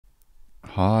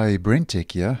Hi,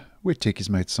 BrenTech here, where tech is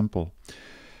made simple.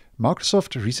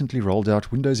 Microsoft recently rolled out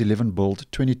Windows 11 build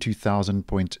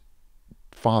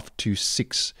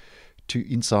 22,526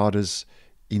 to insiders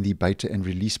in the beta and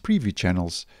release preview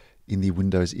channels in the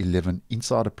Windows 11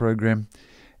 Insider program.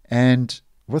 And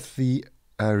with the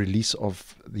release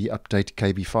of the update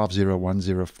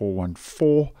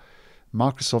KB5010414,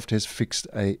 Microsoft has fixed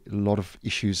a lot of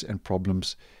issues and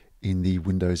problems in the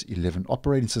Windows 11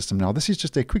 operating system. Now, this is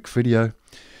just a quick video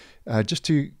just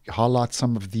to highlight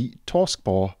some of the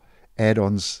Taskbar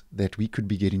add-ons that we could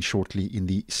be getting shortly in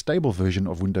the stable version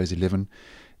of Windows 11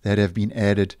 that have been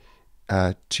added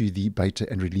to the beta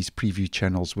and release preview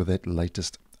channels with that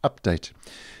latest update.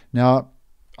 Now,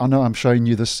 I know I'm showing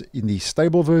you this in the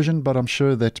stable version, but I'm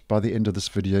sure that by the end of this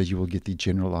video you will get the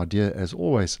general idea as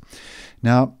always.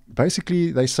 Now,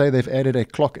 basically they say they've added a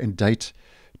clock and date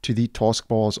to the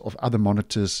taskbars of other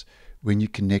monitors when you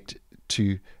connect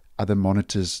to other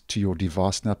monitors to your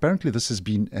device. Now, apparently this has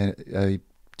been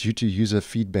due to user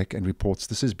feedback and reports,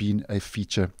 this has been a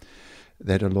feature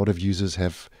that a lot of users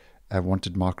have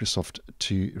wanted Microsoft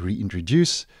to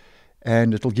reintroduce,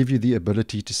 and it'll give you the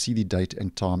ability to see the date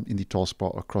and time in the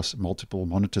taskbar across multiple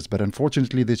monitors. But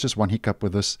unfortunately, there's just one hiccup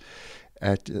with this.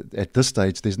 At this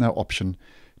stage, there's no option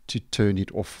to turn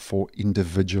it off for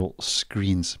individual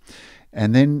screens.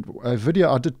 And then a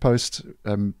video I did post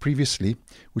previously,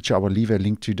 which I will leave a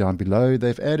link to down below,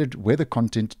 they've added weather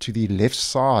content to the left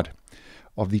side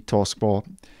of the taskbar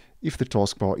if the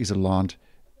taskbar is aligned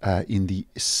in the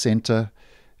center.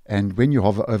 And when you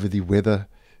hover over the weather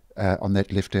on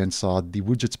that left-hand side, the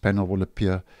widgets panel will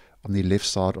appear on the left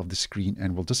side of the screen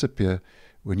and will disappear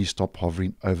when you stop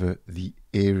hovering over the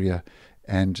area.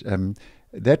 And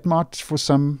that might, for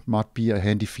some, might be a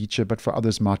handy feature, but for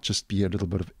others might just be a little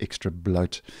bit of extra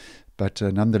bloat. But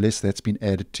nonetheless, that's been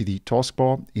added to the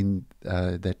taskbar in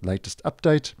that latest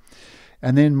update.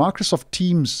 And then Microsoft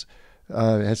Teams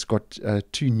has got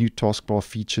two new taskbar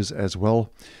features as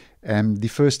well. The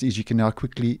first is you can now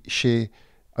quickly share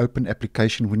open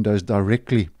application windows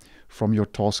directly from your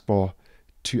taskbar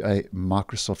to a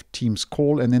Microsoft Teams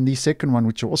call. And then the second one,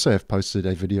 which I also have posted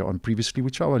a video on previously,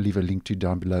 which I will leave a link to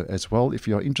down below as well if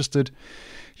you are interested.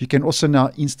 You can also now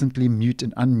instantly mute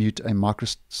and unmute a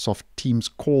Microsoft Teams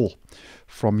call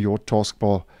from your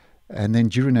taskbar. And then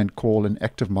during that call, an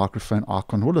active microphone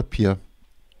icon will appear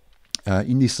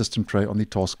in the system tray on the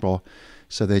taskbar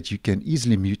so that you can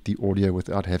easily mute the audio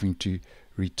without having to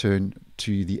return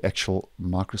to the actual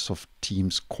Microsoft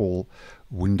Teams call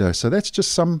window. So that's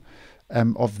just some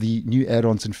of the new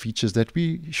add-ons and features that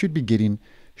we should be getting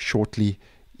shortly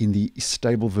in the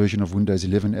stable version of Windows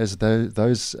 11, as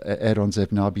those add-ons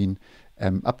have now been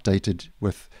updated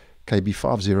with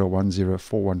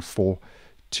KB5010414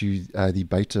 to the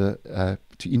beta,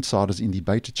 to insiders in the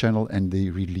beta channel and the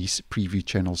release preview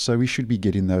channel. So we should be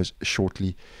getting those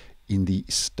shortly in the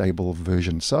stable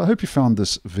version. So I hope you found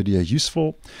this video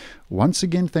useful. Once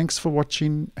again, thanks for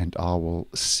watching, and I will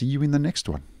see you in the next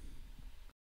one.